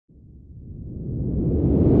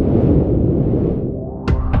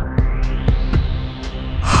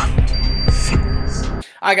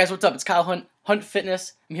Alright guys, what's up? It's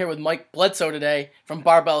KyleHuntFitness. I'm here with Bledsoe today from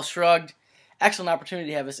Barbell Shrugged. Excellent opportunity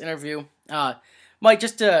to have this interview. Mike,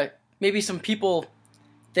 just maybe some people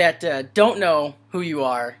that don't know who you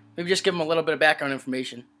are, maybe just give them a little bit of background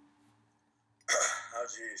information. Oh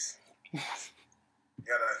jeez. You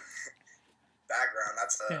got a background.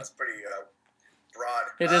 That's pretty broad.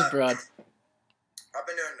 It is broad. I've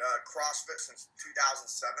been doing CrossFit since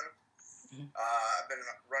 2007. I've been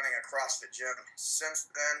running a CrossFit gym since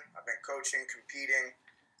then. I've been coaching, competing.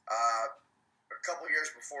 A couple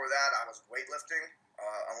years before that, I was weightlifting,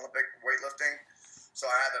 Olympic weightlifting. So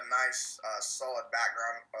I had a nice, solid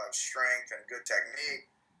background of strength and good technique.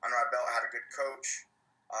 Under my belt, I had a good coach.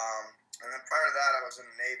 And then prior to that, I was in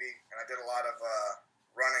the Navy, and I did a lot of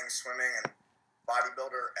running, swimming, and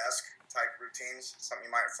bodybuilder-esque type routines, something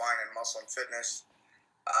you might find in muscle and fitness.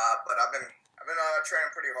 But I've been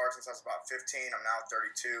training pretty hard since I was about 15. I'm now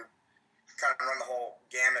 32. Kind of run the whole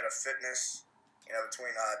gamut of fitness,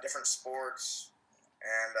 between different sports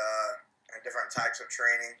and different types of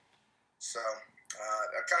training. So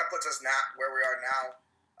that kind of puts us where we are now.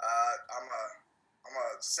 I'm a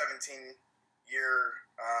 17-year.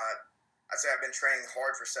 I'd say I've been training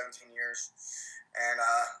hard for 17 years, and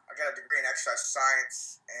I got a degree in exercise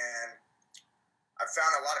science. And I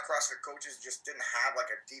found a lot of CrossFit coaches just didn't have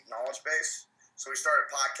like a deep knowledge base. So we started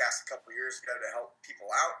a podcast a couple of years ago to help people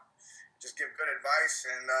out, just give good advice.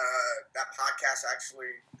 And that podcast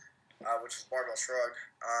actually, which is Barbell Shrugged,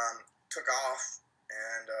 took off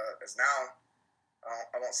and is now,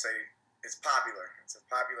 I won't say it's popular. It's a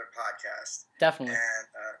popular podcast. Definitely. And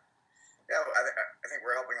yeah, I think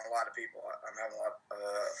we're helping a lot of people. I'm having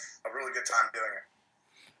a really good time doing it.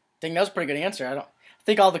 I think that was a pretty good answer. I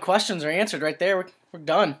think all the questions are answered right there. We're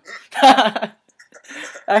done.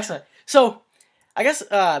 Excellent. So, I guess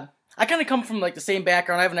I kind of come from like the same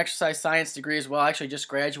background. I have an exercise science degree as well. I actually just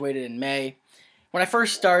graduated in May. When I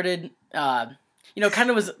first started, kind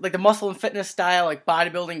of was like the muscle and fitness style, like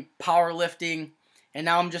bodybuilding, powerlifting, and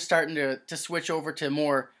now I'm just starting to switch over to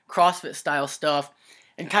more CrossFit style stuff,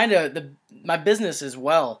 and kind of my business as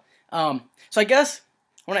well. So I guess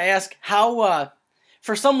I want to ask how,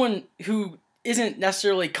 for someone who isn't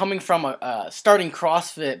necessarily coming from a starting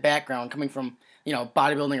CrossFit background, coming from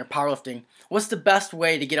bodybuilding or powerlifting, what's the best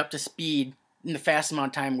way to get up to speed in the fast amount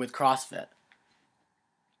of time with CrossFit?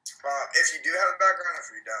 If you do have a background, if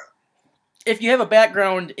you don't. If you have a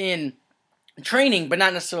background in training, but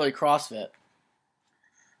not necessarily CrossFit.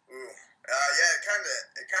 Yeah, it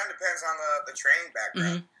kind of depends on the training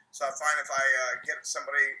background. Mm-hmm. So I find if I get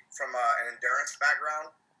somebody from an endurance background,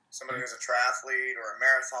 somebody who's a triathlete or a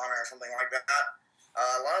marathoner or something like that,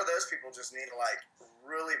 a lot of those people just need to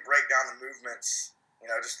really break down the movements.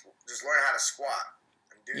 Just learn how to squat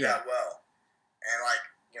and do that well, and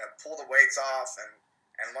pull the weights off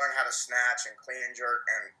and learn how to snatch and clean and jerk.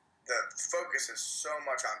 And the focus is so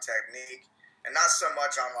much on technique and not so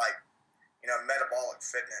much on metabolic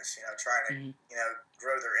fitness. Trying to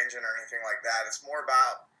grow their engine or anything like that. It's more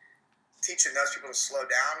about teaching those people to slow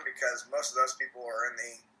down, because most of those people are in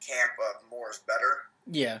the camp of more is better.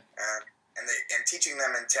 Yeah. And teaching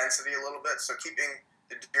them intensity a little bit, so keeping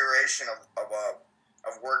the duration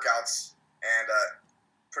of workouts and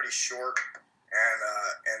pretty short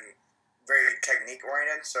and very technique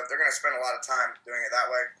oriented. So if they're going to spend a lot of time doing it that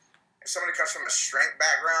way, if somebody comes from a strength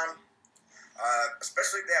background,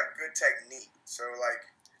 especially if they have good technique, so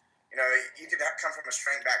you could come from a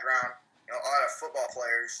strength background. A lot of football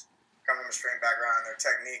players come from a strength background and their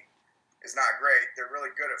technique is not great. They're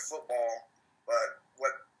really good at football, but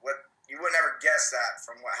what you would never guess that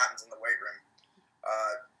from what happens in the weight room.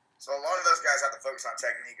 So a lot of those guys have to focus on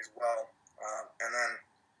technique as well. And then,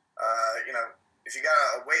 if you got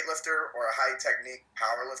a weightlifter or a high technique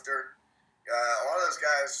power lifter, a lot of those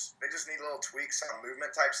guys, they just need little tweaks on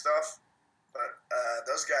movement type stuff. But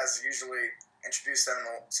those guys usually introduce them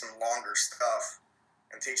to some longer stuff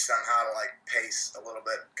and teach them how to pace a little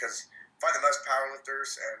bit. Because I find the most power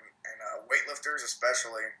lifters and weightlifters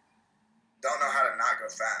especially don't know how to not go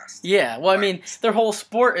fast. Yeah, well, I mean, their whole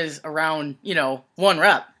sport is around, one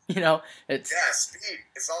rep. It's speed.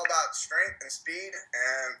 It's all about strength and speed,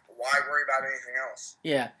 and why worry about anything else?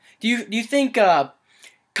 Yeah. Do you think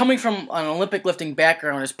coming from an Olympic lifting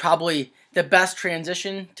background is probably the best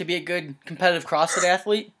transition to be a good competitive CrossFit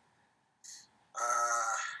athlete?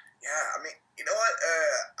 Yeah. I mean, you know what?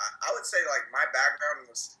 I would say my background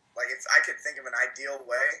was if I could think of an ideal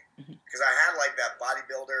way, because I had that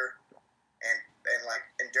bodybuilder and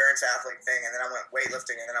endurance athlete thing, and then I went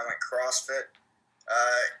weightlifting, and then I went CrossFit.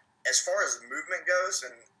 As far as movement goes,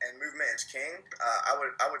 and movement is king, I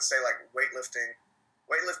would say weightlifting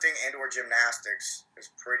weightlifting and/or gymnastics is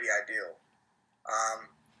pretty ideal.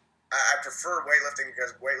 I prefer weightlifting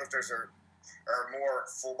because weightlifters are more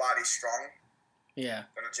full body strong. Yeah.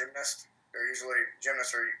 Than a gymnast.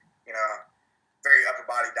 Gymnasts are very upper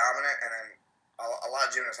body dominant, and then a lot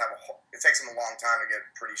of gymnasts it takes them a long time to get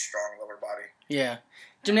pretty strong lower body. Yeah.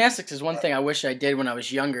 Gymnastics is one thing I wish I did when I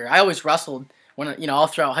was younger. I always wrestled all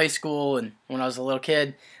throughout high school and when I was a little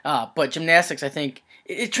kid. But gymnastics, I think,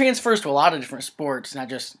 it transfers to a lot of different sports, not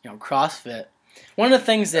just CrossFit. One of the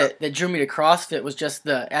things that drew me to CrossFit was just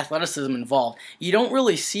the athleticism involved. You don't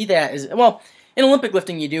really see that in Olympic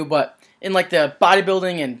lifting you do, but in like the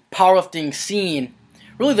bodybuilding and powerlifting scene,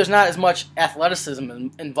 really there's not as much athleticism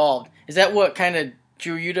involved. Is that what kind of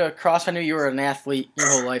drew you to CrossFit? I knew you were an athlete your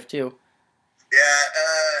whole life too. Yeah,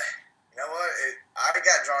 you know what? I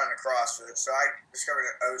got drawn into CrossFit, so I discovered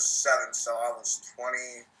it in 2007, so I was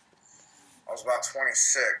about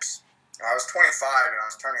 26. I was 25 and I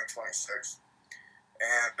was turning 26.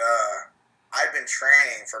 And I'd been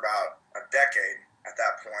training for about a decade at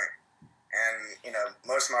that point. And,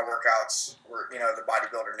 most of my workouts were, the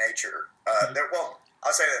bodybuilder nature.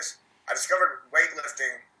 I'll say this. I discovered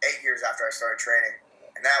weightlifting 8 years after I started training.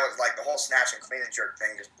 And that was like the whole snatch and clean and jerk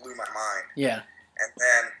thing just blew my mind. Yeah. And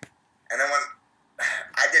then when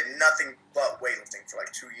I did nothing but weightlifting for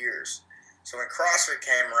like 2 years. So when CrossFit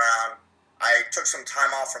came around, I took some time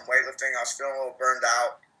off from weightlifting. I was feeling a little burned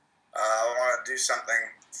out. I wanted to do something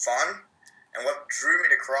fun. And what drew me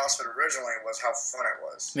to CrossFit originally was how fun it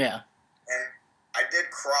was. Yeah. And I did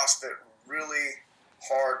CrossFit really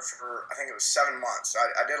hard for, I think it was 7 months.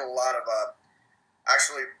 I did a lot of,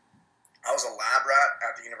 actually, I was a lab rat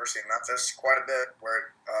at the University of Memphis quite a bit,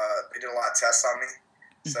 where they did a lot of tests on me.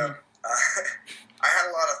 So I had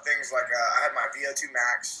a lot of things like I had my VO2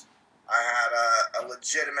 max. I had a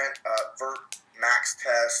legitimate vert max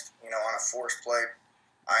test, on a force plate.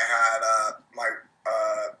 I had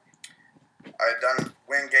I had done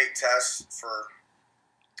wind gate tests for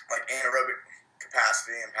like anaerobic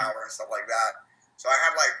capacity and power and stuff like that. So I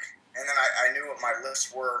had and then I knew what my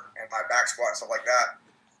lifts were and my back squat and stuff like that.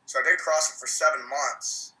 So I did CrossFit for 7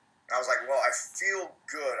 months, and I was like, well, I feel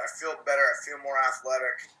good. I feel better. I feel more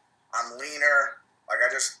athletic. I'm leaner.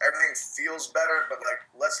 Everything feels better, but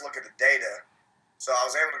let's look at the data. So I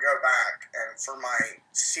was able to go back, and for my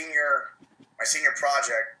senior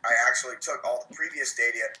project, I actually took all the previous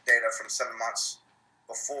data from 7 months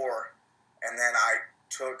before, and then I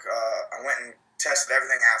went and tested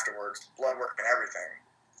everything afterwards, blood work and everything.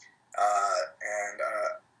 And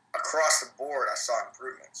across the board, I saw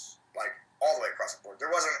improvements, all the way across the board. There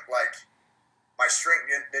wasn't my strength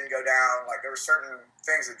didn't go down. There were certain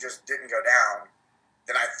things that just didn't go down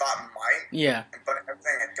that I thought might. Yeah. But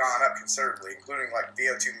everything had gone up considerably, including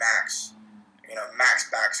VO2 max, max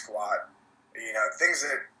back squat, things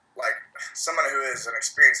that someone who is an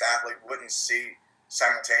experienced athlete wouldn't see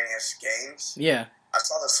simultaneous gains. Yeah. I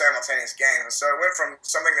saw the simultaneous gains, and so it went from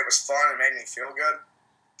something that was fun and made me feel good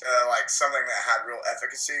to something that had real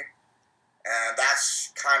efficacy, and that's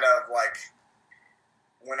kind of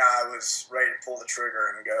when I was ready to pull the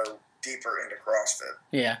trigger and go deeper into CrossFit.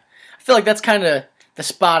 Yeah, I feel like that's kind of the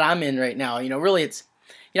spot I'm in right now. Really, it's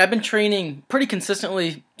I've been training pretty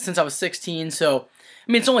consistently since I was 16, so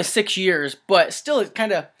it's only 6 years, but still, it's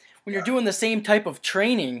kind of when you're doing the same type of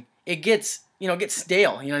training, it gets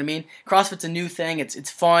stale. You know what I mean? CrossFit's a new thing.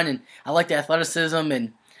 It's fun, and I like the athleticism,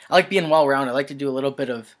 and I like being well-rounded. I like to do a little bit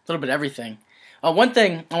of everything. One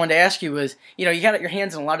thing I wanted to ask you was, you got your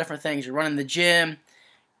hands in a lot of different things. You're running the gym,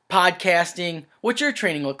 podcasting. What's your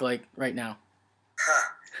training look like right now?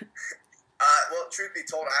 Well, truth be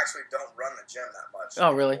told, I actually don't run the gym that much.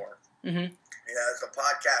 Oh, really? Mm-hmm. Yeah, the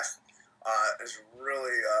podcast is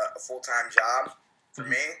really a full-time job for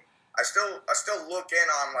me. I still look in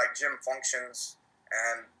on gym functions,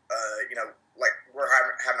 and we're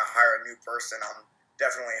having to hire a new person. I'm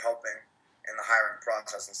definitely helping in the hiring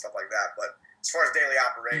process and stuff like that. But as far as daily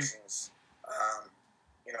operations,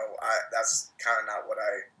 that's kind of not what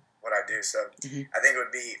I do. So I think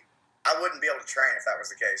I wouldn't be able to train if that was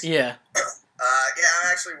the case. Yeah. I'm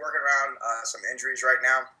actually working around some injuries right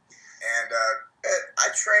now, and I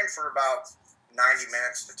train for about 90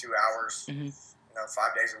 minutes to 2 hours,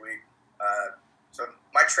 5 days a week. So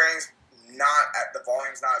my training's the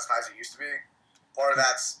volume's not as high as it used to be. Part of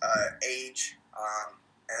that's age,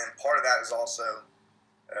 and then part of that is also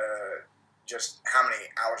just how many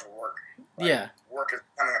hours of work. Work is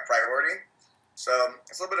becoming a priority. So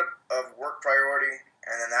it's a little bit of work priority,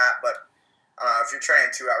 and then that, but if you're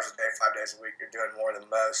training 2 hours a day, 5 days a week, you're doing more than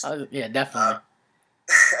most. Yeah, definitely.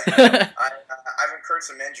 I've incurred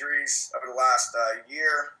some injuries over the last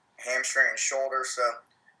year, hamstring and shoulder. So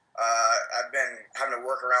I've been having to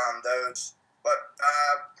work around those. But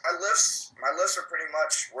my lifts are pretty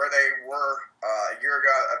much where they were a year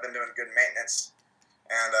ago. I've been doing good maintenance,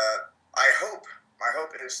 and my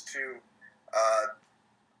hope is to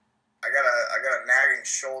I got a nagging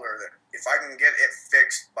shoulder that if I can get it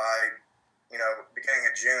fixed by beginning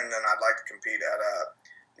of June, then I'd like to compete at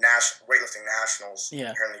weightlifting nationals here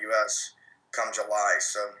in the U.S. come July.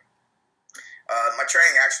 So my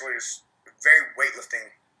training actually is very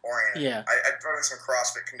weightlifting oriented. Yeah. I throw in some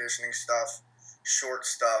CrossFit conditioning stuff, short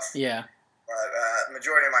stuff. Yeah. But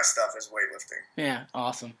majority of my stuff is weightlifting. Yeah,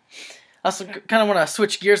 awesome. I also kind of want to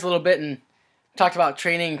switch gears a little bit and talk about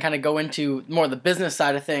training and kind of go into more of the business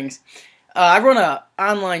side of things. I run an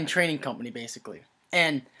online training company, basically.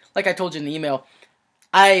 And like I told you in the email,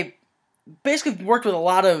 I basically worked with a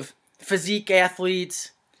lot of physique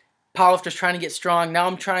athletes, powerlifters trying to get strong. Now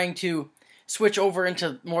I'm trying to switch over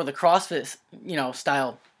into more of the CrossFit,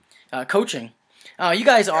 style coaching. You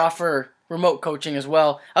guys offer remote coaching as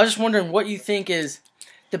well. I was just wondering what you think is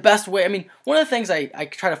the best way. I mean, one of the things I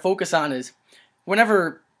try to focus on is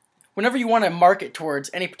whenever you want to market towards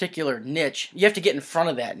any particular niche, you have to get in front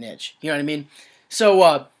of that niche. You know what I mean?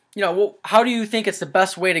 So, how do you think it's the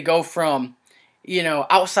best way to go from,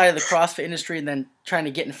 outside of the CrossFit industry and then trying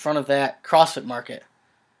to get in front of that CrossFit market?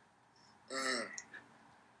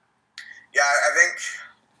 Yeah, I think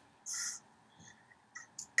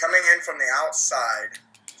coming in from the outside,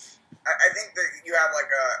 I think that you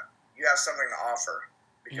have something to offer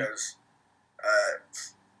because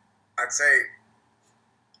I'd say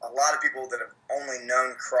a lot of people that have only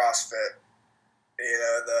known CrossFit,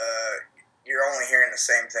 you're only hearing the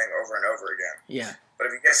same thing over and over again. Yeah. But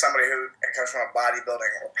if you get somebody who comes from a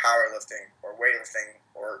bodybuilding or powerlifting or weightlifting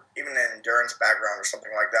or even an endurance background or something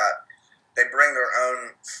like that, they bring their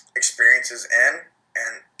own experiences in,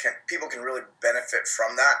 and people can really benefit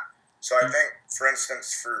from that. So I think, for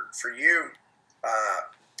instance, for you,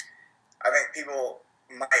 I think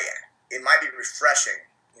it might be refreshing,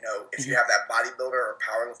 if you have that bodybuilder or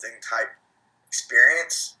powerlifting type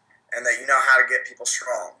experience, and that you know how to get people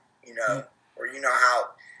strong, or you know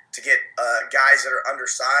how to get guys that are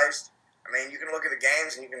undersized. I mean, you can look at the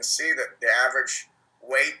games and you can see that the average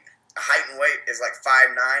height and weight is like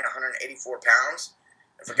 5'9", 184 pounds.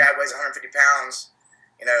 If a guy weighs 150 pounds,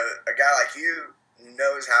 a guy like you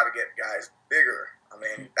knows how to get guys bigger. I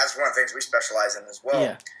mean, that's one of the things we specialize in as well.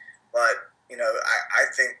 Yeah. But, I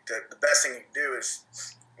think that the best thing you can do is,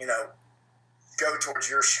 go towards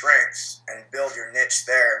your strengths and build your niche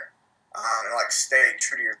there, and stay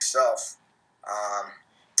true to yourself.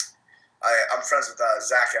 I'm friends with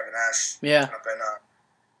Zach Evanesh. Yeah.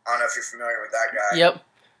 I don't know if you're familiar with that guy. Yep.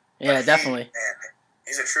 Yeah, definitely.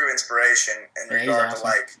 He's a true inspiration in regard to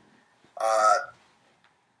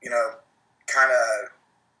kind of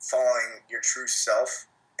following your true self.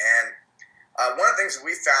 And one of the things that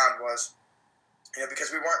we found was,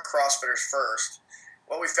 because we weren't CrossFitters first,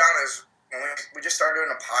 what we found is when we just started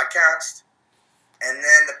doing a podcast, and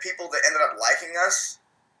then the people that ended up liking us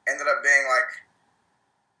ended up being like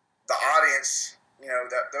the audience,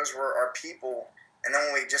 that those were our people. And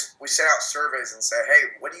then we sent out surveys and said,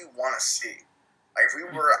 hey, what do you want to see? Like, if we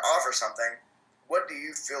were to offer something, what do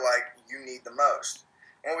you feel like you need the most?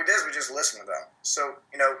 And what we did is we just listened to them. So,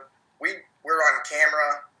 we're on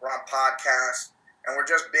camera, we're on podcast, and we're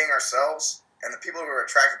just being ourselves. And the people who are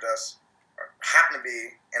attracted to us happen to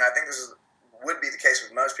be, and I think this would be the case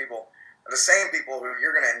with most people, are the same people who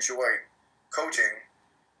you're going to enjoy coaching.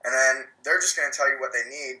 And then they're just going to tell you what they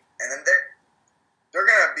need. And then they're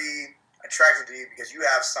going to be attracted to you because you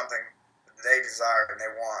have something that they desire and they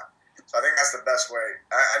want. So I think that's the best way.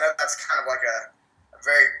 I know that's kind of like a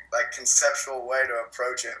very conceptual way to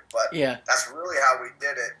approach it, but that's really how we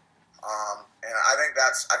did it. And I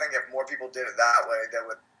think if more people did it that way, they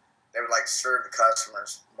would serve the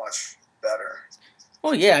customers much better.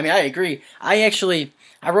 Well, yeah, I mean, I agree. I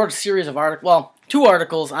wrote a series of two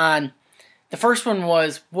articles on. The first one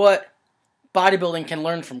was what bodybuilding can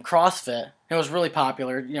learn from CrossFit. It was really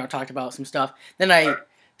popular, talked about some stuff. Then I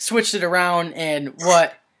switched it around and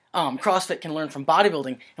what CrossFit can learn from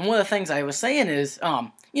bodybuilding. And one of the things I was saying is,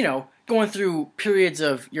 going through periods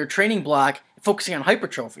of your training block, focusing on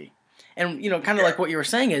hypertrophy. And, kind of like what you were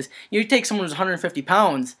saying is, you take someone who's 150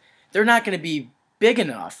 pounds, they're not going to be big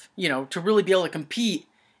enough, to really be able to compete,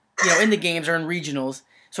 in the games or in regionals.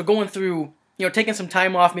 So going through, taking some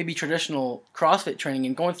time off, maybe traditional CrossFit training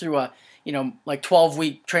and going through a,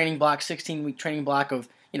 12-week training block, 16-week training block of,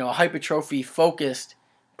 a hypertrophy focused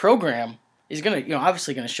program is going to,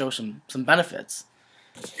 obviously going to show some benefits.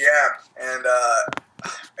 Yeah. And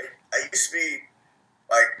I used to be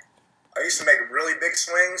I used to make really big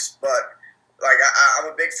swings, but like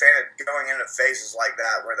I'm a big fan of going into phases like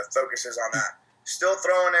that where the focus is on that. Still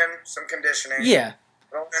throwing in some conditioning. Yeah.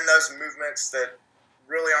 Throwing in those movements that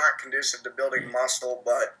really aren't conducive to building muscle,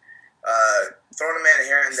 but throwing them in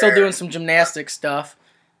here and Still there. doing some gymnastic stuff,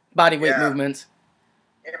 body weight movements.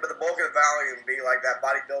 Yeah, but the bulk of the value can be like that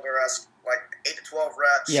bodybuilder-esque, like 8 to 12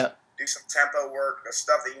 reps. Yep. Do some tempo work, the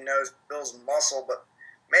stuff that you know builds muscle, but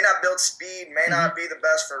may not build speed, may not be the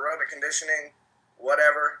best for aerobic conditioning,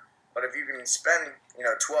 whatever. But if you can spend,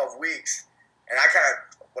 12 weeks, and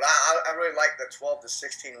I really like the 12 to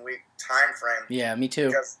 16 week time frame. Yeah, me too.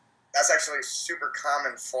 Because that's actually a super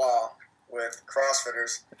common flaw with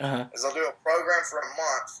CrossFitters. Is they'll do a program for a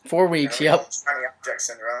month. 4 weeks, yep. Shiny object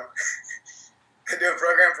syndrome. They do a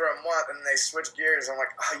program for a month and they switch gears. I'm like,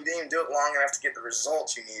 oh, you didn't even do it long enough to get the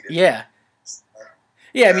results you needed. Yeah.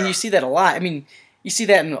 Yeah, I mean, you see that a lot. I mean, you see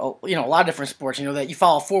that in a lot of different sports. That you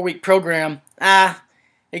follow a 4-week program.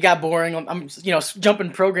 It got boring. I'm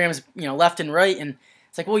jumping programs left and right, and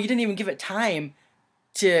it's like, well, you didn't even give it time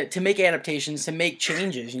to make adaptations, to make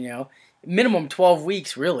changes. Minimum 12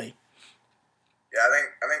 weeks, really. Yeah,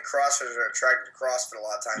 I think CrossFitters are attracted to CrossFit a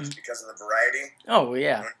lot of times because of the variety. Oh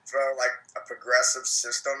yeah. When you throw like a progressive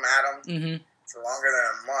system at them for longer than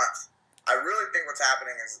a month, I really think what's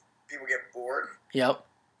happening is people get bored. Yep.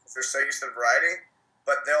 They're so used to the variety,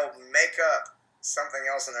 but they'll make up something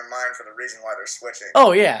else in their mind for the reason why they're switching.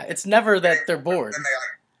 Oh yeah, it's never that they're bored. And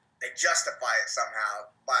they justify it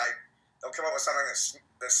somehow by they'll come up with something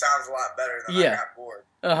that sounds a lot better than I got bored.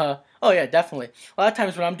 Oh yeah, definitely. A lot of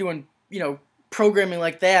times when I'm doing programming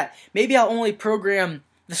like that, maybe I'll only program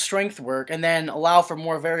the strength work and then allow for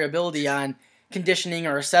more variability on conditioning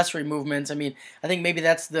or accessory movements. I mean, I think maybe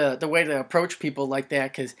that's the way to approach people like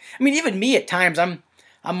that, because I mean, even me at times, I'm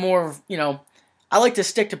more I like to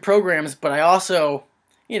stick to programs, but I also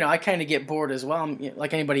I kind of get bored as well. I'm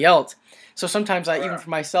like anybody else. So sometimes even for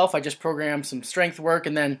myself, I just program some strength work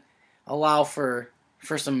and then allow for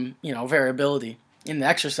some variability in the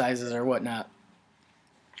exercises or whatnot.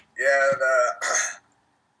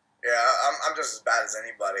 I'm just as bad as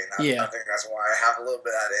anybody, and I think that's why I have a little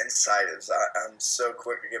bit of that insight. Is I'm so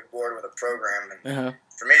quick to get bored with a program, and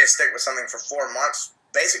for me to stick with something for 4 months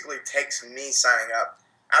basically takes me signing up.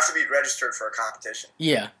 I have to be registered for a competition.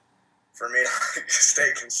 Yeah. For me to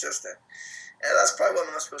stay consistent, and that's probably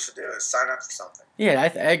what most people should do is sign up for something. Yeah,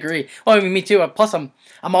 I agree. Well, I mean, me too. Plus, I'm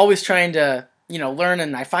always trying to learn,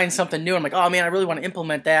 and I find something new. I'm like, oh man, I really want to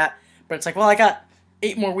implement that, but it's like, well, I got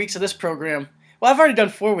 8 more weeks of this program. Well, I've already done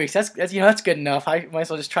 4 weeks. That's good enough. I might as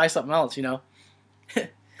well just try something else, Yeah,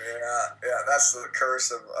 that's the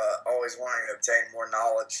curse of always wanting to obtain more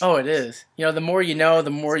knowledge. Oh, it is. The more you know, the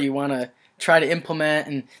more you want to try to implement,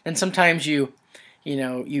 and then sometimes you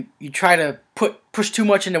try to push too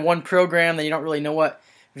much into one program that you don't really know what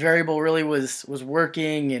variable really was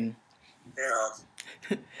working, and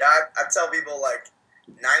I tell people like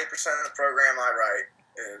 90% of the program I write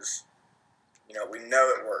is we know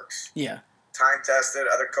it works. Yeah. Time tested,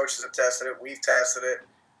 other coaches have tested it, we've tested it,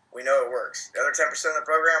 we know it works. The other 10% of the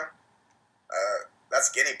program, that's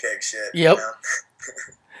guinea pig shit. Yep.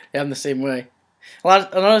 Yeah, I'm the same way.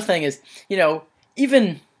 Another thing is,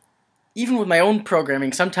 even with my own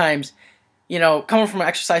programming, sometimes, coming from an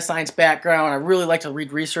exercise science background, I really like to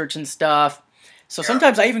read research and stuff. So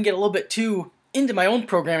sometimes I even get a little bit too into my own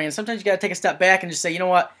programming, and sometimes you got to take a step back and just say, you know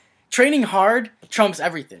what? Training hard trumps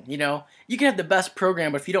everything, You can have the best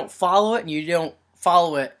program, but if you don't follow it and you don't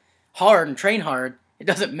follow it hard and train hard, it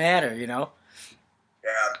doesn't matter, Yeah.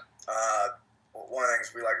 One of the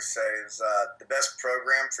things we like to say is the best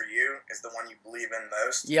program for you is the one you believe in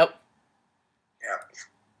most. Yep. Yeah.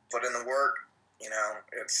 Put in the work, you're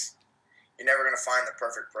never going to find the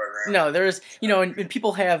perfect program. No, there's, and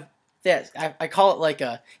people have that, I call it like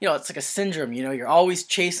it's like a syndrome, you're always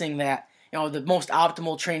chasing that, the most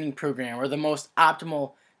optimal training program or the most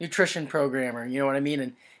optimal nutrition program, or you know what I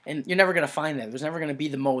mean? And you're never going to find that. There's never going to be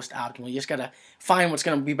the most optimal. You just got to find what's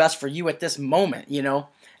going to be best for you at this moment,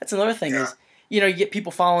 That's another thing is, you get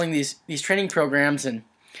people following these training programs and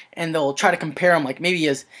they'll try to compare them, like maybe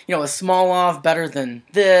as, a small off better than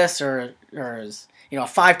this, or as,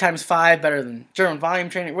 5 times 5 better than German volume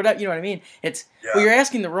training, whatever, you know what I mean? Well, you're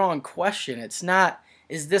asking the wrong question. It's not,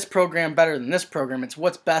 is this program better than this program? It's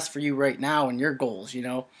what's best for you right now and your goals,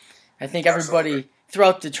 I think everybody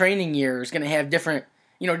throughout the training year is going to have different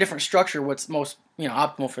structure, what's most,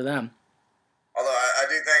 optimal for them. Although I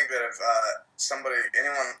do think that if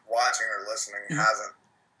anyone watching or listening hasn't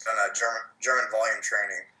done a German volume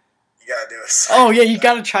training, you got to do it. Oh yeah, you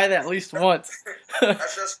got to try that at least once.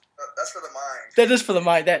 That's for the mind. That is for the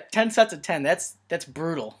mind. That 10 sets of 10, that's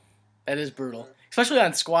brutal. That is brutal, especially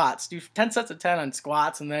on squats. Do 10 sets of 10 on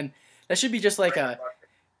squats, and then that should be just like a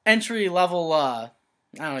entry level. I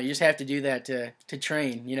don't know. You just have to do that to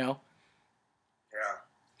train. Yeah,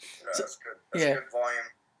 that's good. That's good volume.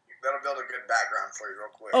 That'll build a good background for you real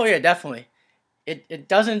quick. Oh yeah, definitely. It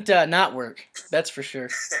doesn't not work. That's for sure.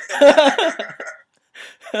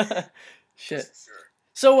 Shit. Sure.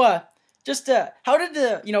 So just how did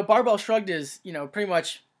the Barbell Shrugged is pretty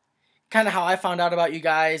much kind of how I found out about you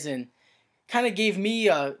guys, and kind of gave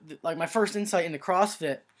me like my first insight into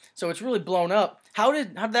CrossFit. So it's really blown up. How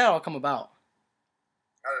did that all come about?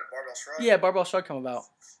 How did Barbell Shrugged? Yeah, Barbell Shrugged come about.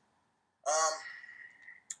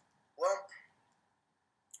 Well,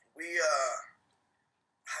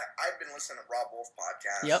 I've been listening to Rob Wolf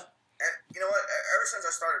podcast. Yep. And you know what? Ever since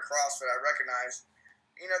I started CrossFit, I recognized,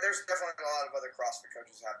 there's definitely a lot of other CrossFit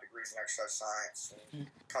coaches who have degrees in exercise science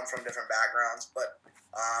and come from different backgrounds. But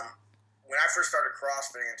when I first started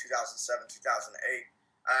CrossFitting in 2007, 2008,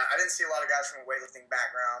 I didn't see a lot of guys from a weightlifting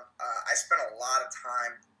background. I spent a lot of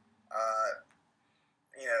time,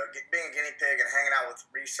 being a guinea pig and hanging out with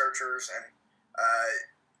researchers. And,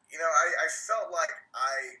 I felt like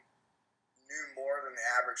I knew more than the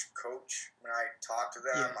average coach when I talked to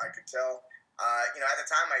them. Yeah. I could tell. At the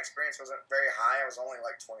time, my experience wasn't very high. I was only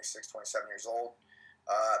like 26, 27 years old.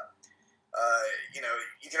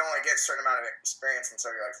 You can only get a certain amount of experience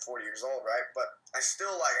until you're like 40 years old, right? But I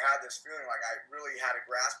still had this feeling like I really had a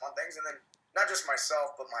grasp on things. And then not just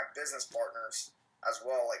myself, but my business partners as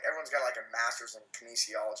well. Like everyone's got like a master's in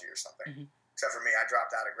kinesiology or something. Except for me, I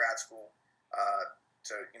dropped out of grad school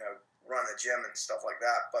to run the gym and stuff like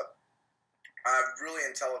that. But I have really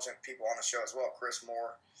intelligent people on the show as well, Chris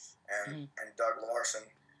Moore and Doug Larson,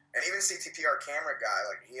 and even CTP, our camera guy.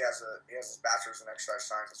 Like he has his bachelor's in exercise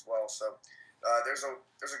science as well. So there's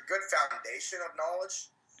a good foundation of knowledge.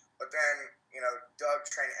 But then Doug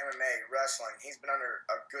trained MMA, wrestling. He's been under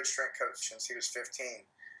a good strength coach since he was 15.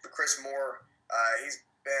 Chris Moore, he's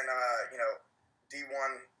been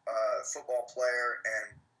D1 football player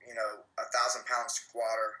and 1,000-pound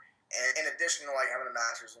squatter. And in addition to having a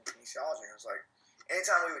master's in kinesiology, it was like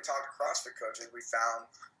anytime we would talk to CrossFit coaches, we found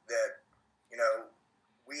that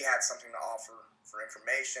we had something to offer for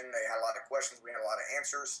information. They had a lot of questions, we had a lot of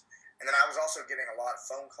answers, and then I was also getting a lot of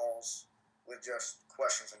phone calls with just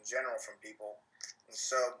questions in general from people. And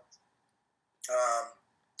so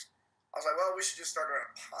I was like, well, we should just start doing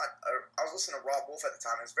a pod. I was listening to Rob Wolf at the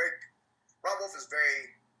time. Rob Wolf is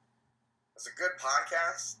it's a good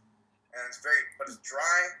podcast. And but it's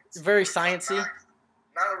dry. It's very sciencey.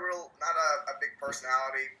 Not a big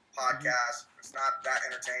personality podcast. It's not that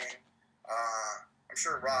entertaining. I'm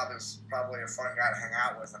sure Rob is probably a fun guy to hang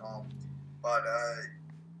out with and all. But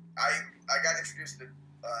I got introduced to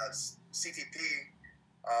CTP,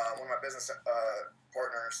 one of my business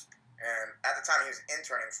partners, and at the time he was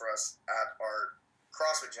interning for us at our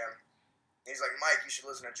CrossFit gym. He's like, Mike, you should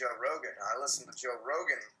listen to Joe Rogan. And I listened to Joe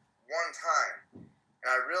Rogan one time. And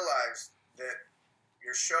I realized that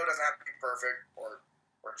your show doesn't have to be perfect or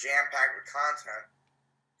jam-packed with content,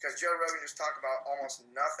 because Joe Rogan just talked about almost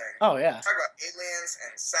nothing. Oh, yeah. Talk about aliens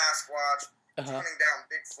and Sasquatch, hunting down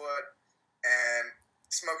Bigfoot, and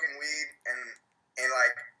smoking weed, and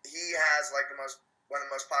he has one of the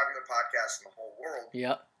most popular podcasts in the whole world.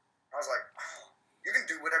 Yep. I was like, oh, you can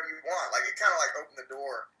do whatever you want. It kind of opened the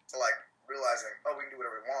door to realizing, oh, we can do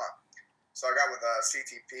whatever we want. So I got with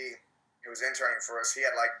CTP. He was interning for us. He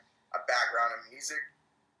had a background in music.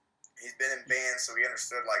 He's been in bands, so he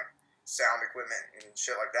understood sound equipment and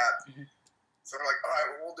shit like that. So we're like, all right,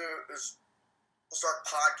 what we'll do is we'll start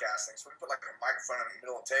podcasting. So we put a microphone in the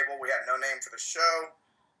middle of the table. We had no name for the show.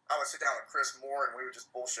 I would sit down with Chris Moore and we would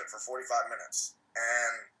just bullshit for 45 minutes.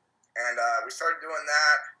 And we started doing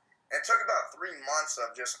that. And it took about 3 months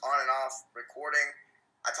of just on and off recording.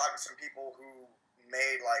 I talked to some people who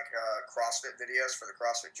made CrossFit videos for the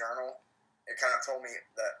CrossFit Journal. It kind of told me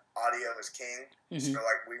that audio is king. So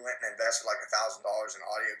we went and invested $1,000 in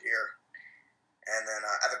audio gear. And then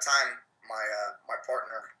at the time, my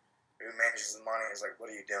partner who manages the money is like, what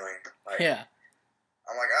are you doing? Yeah.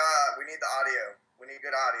 I'm like, we need the audio. We need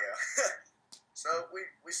good audio. So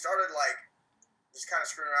we started just kind of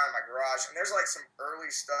screwing around in my garage. And there's some early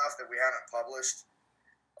stuff that we haven't published.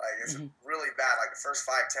 It's really bad. The first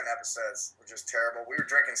 5-10 episodes were just terrible. We were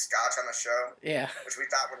drinking scotch on the show. Yeah. Which we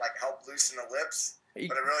thought would help loosen the lips.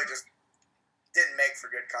 But it really just didn't make for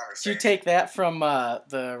good conversation. Did you take that from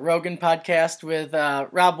the Rogan podcast with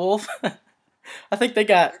Rob Wolf? I think they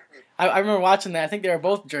got... I remember watching that. I think they were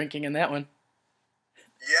both drinking in that one.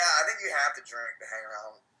 Yeah, I think you have to drink to hang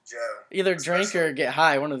around Joe. Either drink or get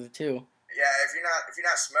high, one of the two. Yeah, if you're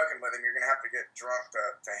not smoking with him, you're gonna have to get drunk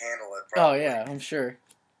to handle it. Oh Probably. yeah, I'm sure.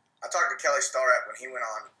 I talked to Kelly Starrett when he went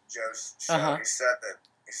on Joe's show. Uh-huh. He said that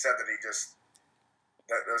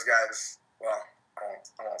those guys. Well, I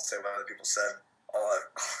won't say what other people said.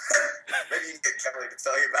 Maybe you can get Kelly to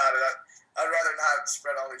tell you about it. I'd rather not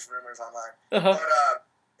spread all these rumors online. Uh-huh. But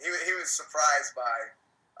he was surprised by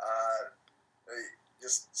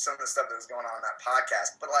just some of the stuff that was going on in that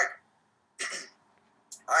podcast. But like,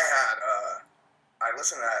 I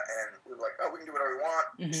listened to that and we were like, oh, we can do whatever we want.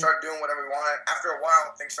 Mm-hmm. We started doing whatever we wanted. After a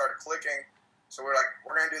while, things started clicking. So we're like,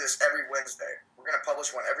 we're going to do this every Wednesday. We're going to publish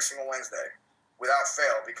one every single Wednesday without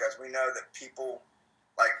fail because we know that people,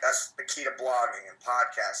 like, that's the key to blogging and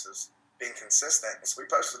podcasts is being consistent. So we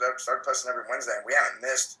started posting every Wednesday, and we haven't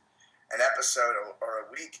missed an episode or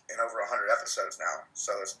a week in over 100 episodes now.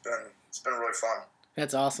 So it's been really fun.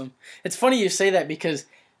 That's awesome. It's funny you say that because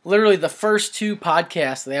literally the first 2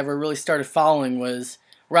 podcasts that I ever really started following was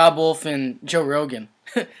Rob Wolf and Joe Rogan.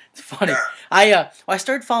 It's funny. Yeah. I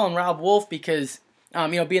started following Rob Wolf because,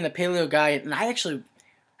 being the paleo guy, and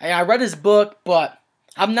I read his book, but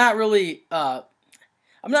I'm not really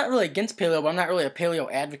against paleo, but I'm not really a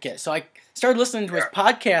paleo advocate. So I started listening to his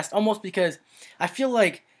podcast almost because I feel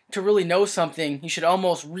like to really know something, you should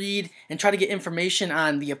almost read and try to get information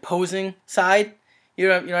on the opposing side. You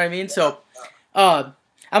know what I mean? So,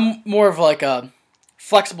 I'm more of like a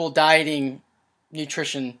flexible dieting,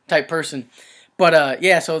 nutrition type person. But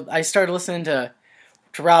so I started listening to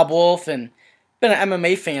Rob Wolf and been an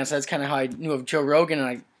MMA fan, so that's kind of how I knew of Joe Rogan. And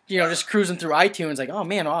I, just cruising through iTunes, like, oh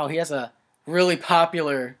man, wow, he has a really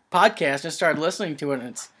popular podcast. Just started listening to it, and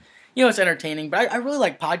it's, it's entertaining. But I really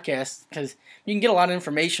like podcasts because you can get a lot of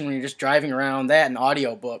information when you're just driving around. That and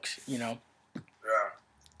audiobooks, Yeah,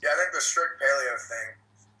 I think the strict paleo thing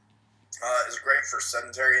is great for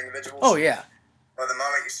sedentary individuals. Oh yeah. But the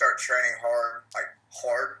moment you start training hard,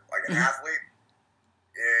 like an athlete,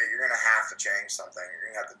 you're gonna have to change something.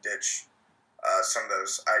 You're gonna have to ditch some of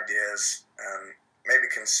those ideas and maybe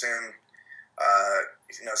consume,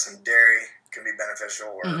 some dairy can be beneficial,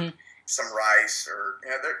 or some rice, or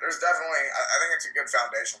there's definitely. I think it's a good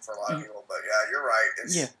foundation for a lot of people. But yeah, you're right.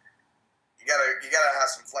 You gotta have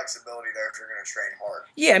some flexibility there if you're gonna train hard.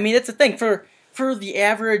 Yeah, I mean that's the thing for the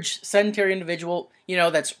average sedentary individual,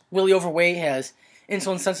 that's really overweight, has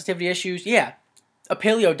insulin sensitivity issues. Yeah, a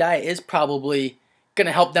paleo diet is probably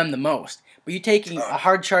gonna help them the most. But you taking a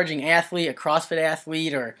hard charging athlete, a CrossFit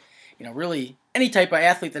athlete, or really any type of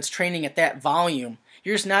athlete that's training at that volume,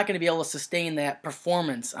 you're just not going to be able to sustain that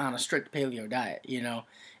performance on a strict paleo diet.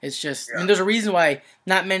 It's just, there's a reason why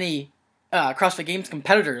not many CrossFit Games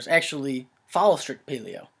competitors actually follow strict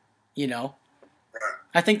paleo. Right.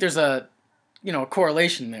 I think there's a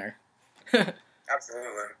correlation there. Absolutely.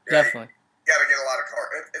 Yeah, definitely. You got to get a lot of carb.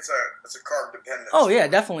 It's a carb dependent. Oh yeah,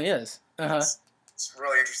 it definitely is. It's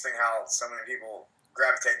really interesting how so many people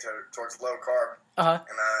gravitate towards low carb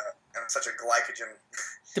and such a glycogen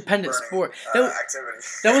dependent burning, sport activity.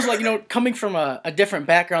 That was like coming from a different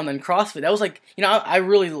background than CrossFit. That was like I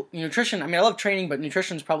really nutrition. I mean I love training, but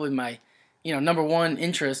nutrition is probably my number one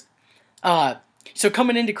interest. So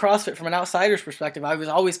coming into CrossFit from an outsider's perspective, I was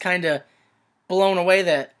always kind of blown away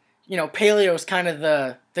that paleo is kind of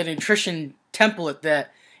the nutrition template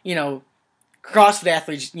that CrossFit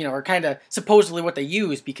athletes, are kind of supposedly what they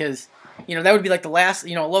use because, that would be like the last,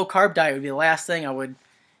 a low carb diet would be the last thing I would,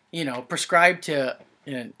 prescribe to,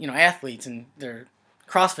 athletes and their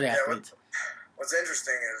CrossFit athletes. What's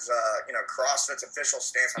interesting is, CrossFit's official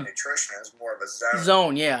stance on nutrition is more of a zone.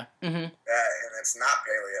 Zone, yeah. Mm-hmm. And it's not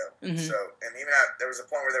paleo. Mm-hmm. So, and even there was a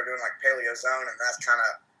point where they were doing like paleo zone, and that's kind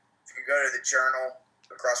of, if you go to the journal,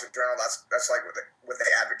 the CrossFit journal, that's like what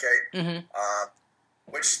they advocate. Mm-hmm.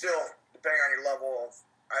 Which still, depending on your level of,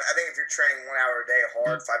 I think if you're training 1 hour a day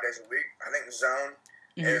hard, 5 days a week, I think zone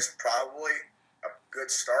is probably a good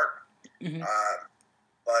start. Mm-hmm.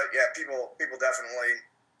 But yeah, people definitely,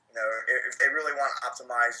 if they really want to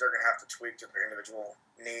optimize, they're going to have to tweak to their individual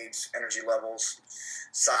needs, energy levels,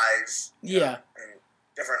 size, and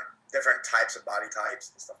different types of body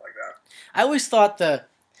types and stuff like that. I always thought the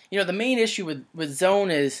main issue with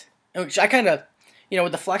zone is, which I kind of,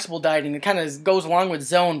 with the flexible dieting, it kind of goes along with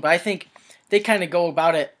zone, but I think they kind of go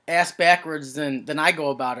about it ass backwards than I go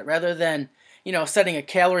about it, rather than, setting a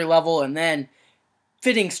calorie level and then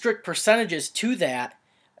fitting strict percentages to that,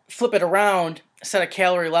 flip it around, set a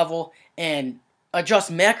calorie level, and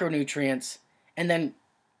adjust macronutrients, and then,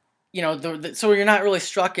 so you're not really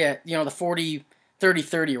struck at, the 40, 30,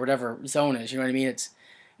 30 or whatever zone is, you know what I mean? It's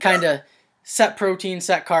kind of set protein,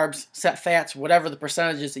 set carbs, set fats, whatever the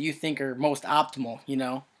percentages that you think are most optimal,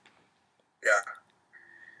 Yeah.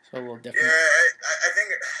 So a little Yeah, different.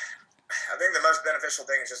 I think the most beneficial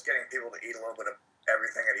thing is just getting people to eat a little bit of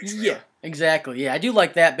everything at each Yeah, meal. exactly. Yeah, I do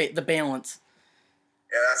like that the balance.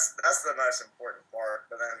 Yeah, that's the most important part.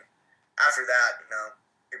 But then after that,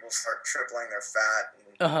 people start tripling their fat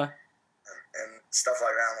and stuff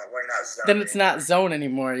like that. I'm like, well, you're not zone Then it's anymore. not zone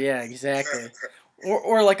anymore. Yeah, exactly.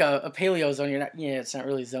 Or like a paleo zone. You're not. Yeah, it's not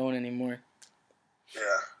really zone anymore.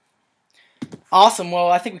 Yeah. Awesome.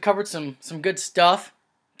 Well, I think we covered some good stuff.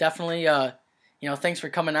 Definitely. Thanks for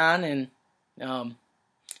coming on, and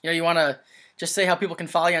you want to just say how people can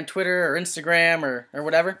follow you on Twitter or Instagram or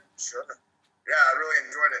whatever. Sure. Yeah, I really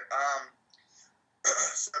enjoyed it.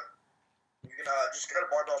 So you can just go to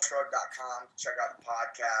barbellshrugged.com to check out the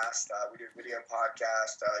podcast. We do a video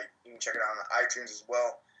podcast. You can check it out on iTunes as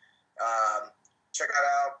well. Check that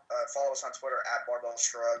out. Follow us on Twitter at Barbell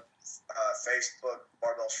Shrugged, Facebook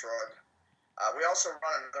Barbell Shrugged. We also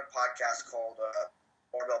run another podcast called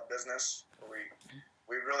Barbell Business, where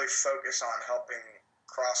we really focus on helping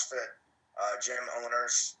CrossFit gym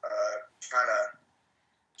owners kind of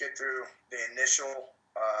get through the initial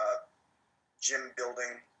gym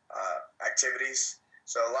building activities.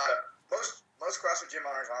 So most CrossFit gym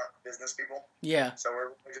owners aren't business people. Yeah. So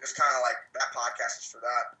we're just kind of like, that podcast is for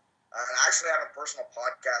that. And I actually have a personal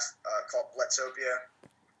podcast called Bledsoe,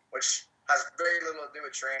 which has very little to do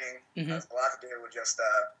with training. Mm-hmm. It has a lot to do with just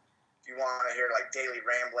if you want to hear like daily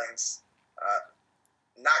ramblings,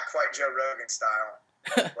 not quite Joe Rogan style,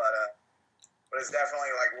 but it's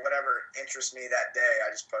definitely like whatever interests me that day.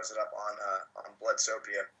 I just post it up on Bledsoe.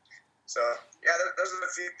 So yeah, those are the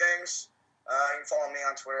few things. You can follow me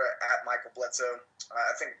on Twitter at Michael Bledsoe.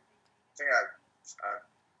 I think I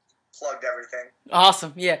plugged everything.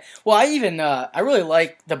 Awesome. Yeah. Well, I really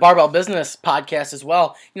like the Barbell Business podcast as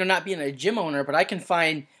well. Not being a gym owner, but I can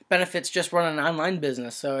find benefits just running an online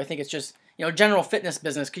business. So I think it's just, general fitness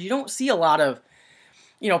business, because you don't see a lot of,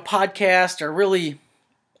 podcast or really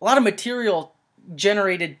a lot of material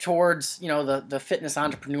generated towards, the fitness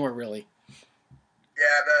entrepreneur really.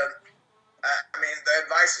 Yeah. The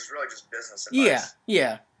advice is really just business advice.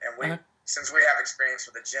 Yeah. And since we have experience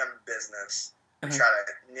with the gym business, we try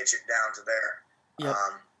to niche it down to there. Yep.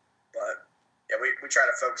 But yeah, we try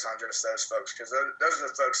to focus on just those folks, because those are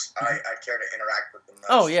the folks I care to interact with the most.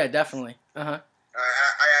 Oh yeah, definitely. I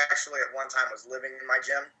actually at one time was living in my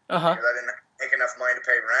gym because I didn't make enough money to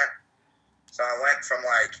pay rent. So I went from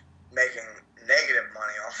like making negative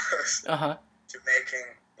money almost to making,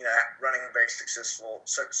 running a very successful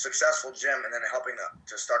gym, and then helping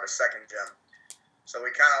to start a second gym. So we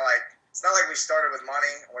kind of like, it's not like we started with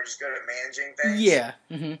money and we're just good at managing things. Yeah.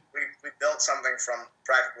 Mm-hmm. We built something from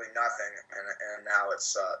practically nothing, and now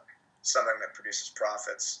it's something that produces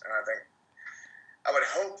profits. And I would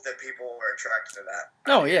hope that people are attracted to that.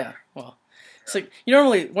 Oh yeah. Well, so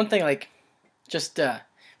normally one thing, like, just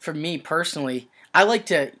for me personally, I like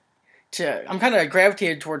to I'm kind of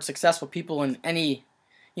gravitated towards successful people in any,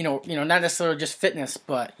 not necessarily just fitness,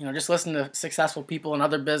 but just listen to successful people in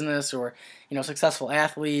other business, or successful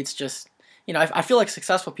athletes. Just I feel like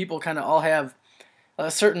successful people kind of all have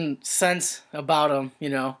a certain sense about them.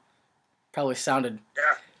 Probably sounded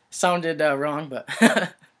wrong, but.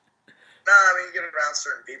 No, I mean, you get around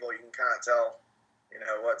certain people, you can kind of tell, you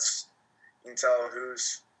can tell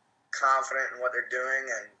who's confident in what they're doing,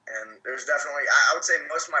 and there's definitely, I would say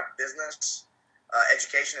most of my business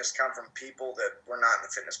education has come from people that were not in the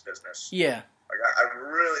fitness business. Yeah. Like, I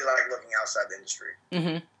really like looking outside the industry.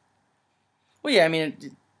 Mm-hmm. Well, yeah,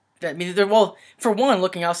 well, for one,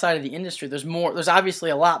 looking outside of the industry, there's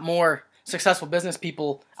obviously a lot more successful business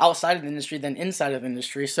people outside of the industry than inside of the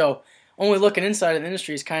industry, so only looking inside of the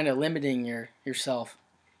industry is kind of limiting yourself.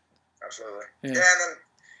 Absolutely. Yeah, and then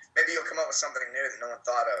maybe you'll come up with something new that no one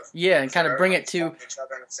thought of. Yeah, and kind of bring it to each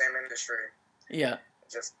other in the same industry. Yeah.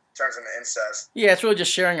 It just turns into incest. Yeah, it's really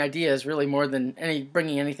just sharing ideas, really, more than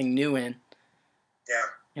bringing anything new in. Yeah.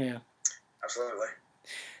 Yeah. Absolutely.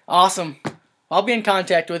 Awesome. I'll be in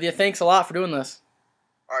contact with you. Thanks a lot for doing this.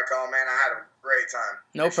 All right, Kyle, man. I had a great time.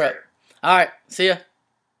 No prep. All right. See ya.